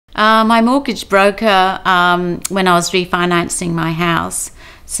My mortgage broker, when I was refinancing my house,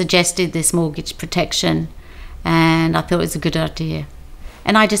 suggested this mortgage protection, and I thought it was a good idea.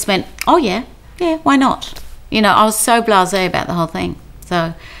 And I just went, oh yeah, why not? You know, I was so blasé about the whole thing.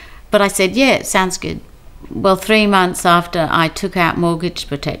 So, but I said, yeah, it sounds good. Well, 3 months after I took out mortgage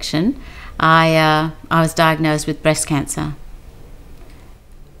protection, I was diagnosed with breast cancer.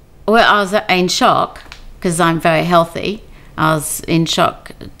 Well, I was in shock because I'm very healthy. I was in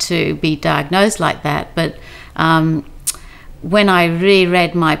shock to be diagnosed like that. But when I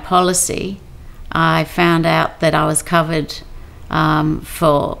reread my policy, I found out that I was covered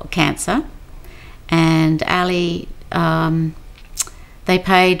for cancer. And Ali, they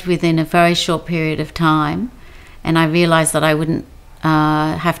paid within a very short period of time. And I realised that I wouldn't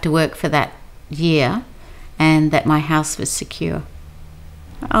have to work for that year and that my house was secure.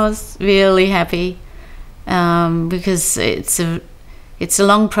 I was really happy because it's a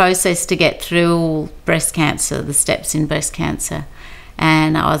long process to get through all breast cancer, the steps in breast cancer,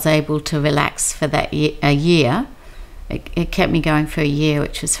 and I was able to relax for that a year. It kept me going for a year,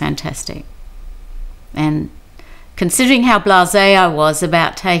 which was fantastic. And considering how blasé I was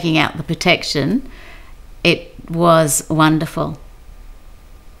about taking out the protection, it was wonderful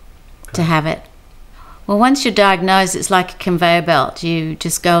to have it. Well, once you're diagnosed, it's like a conveyor belt. You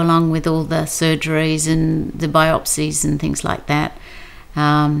just go along with all the surgeries and the biopsies and things like that.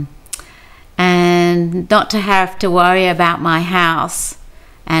 And not to have to worry about my house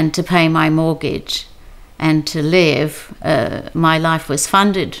and to pay my mortgage and to live. My life was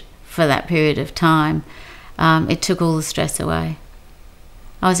funded for that period of time. It took all the stress away.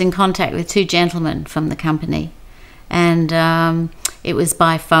 I was in contact with 2 gentlemen from the company, and it was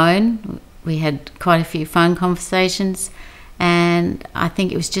by phone. We had quite a few phone conversations, and I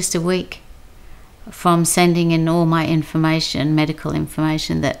think it was just a week from sending in all my information, medical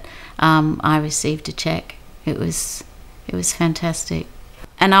information, that I received a check. It was fantastic.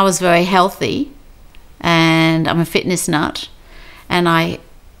 And I was very healthy, and I'm a fitness nut, and I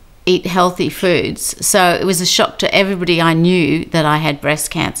eat healthy foods. So it was a shock to everybody I knew that I had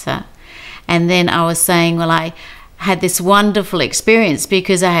breast cancer. And then I was saying, well, I had this wonderful experience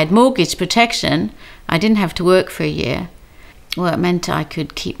because I had mortgage protection. I didn't have to work for a year. Well, it meant I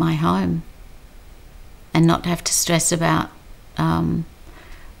could keep my home and not have to stress about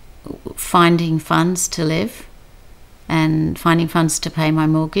finding funds to live and finding funds to pay my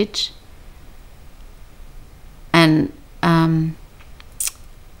mortgage. And I'm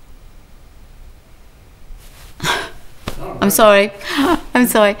sorry.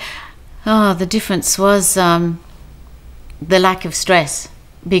 Oh, the difference was the lack of stress,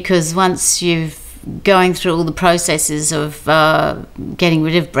 because once you've going through all the processes of getting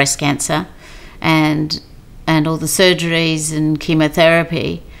rid of breast cancer and all the surgeries and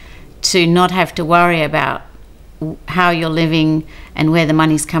chemotherapy, to not have to worry about how you're living and where the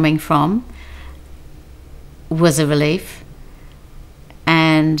money's coming from was a relief.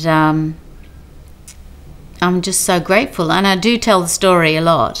 And I'm just so grateful. And I do tell the story a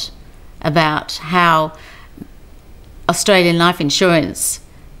lot about how Australian life insurance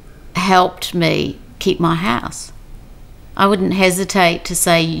helped me keep my house. I wouldn't hesitate to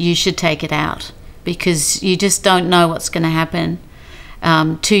say you should take it out, because you just don't know what's going to happen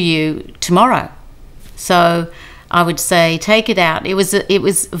to you tomorrow. So I would say take it out. It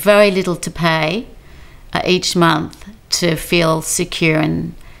was very little to pay each month to feel secure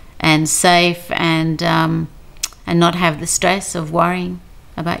and safe and not have the stress of worrying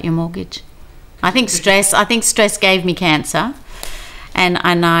about your mortgage. I think stress gave me cancer, and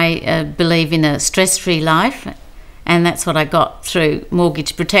I believe in a stress-free life, and that's what I got through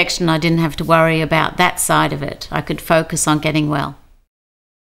mortgage protection. I didn't have to worry about that side of it. I could focus on getting well.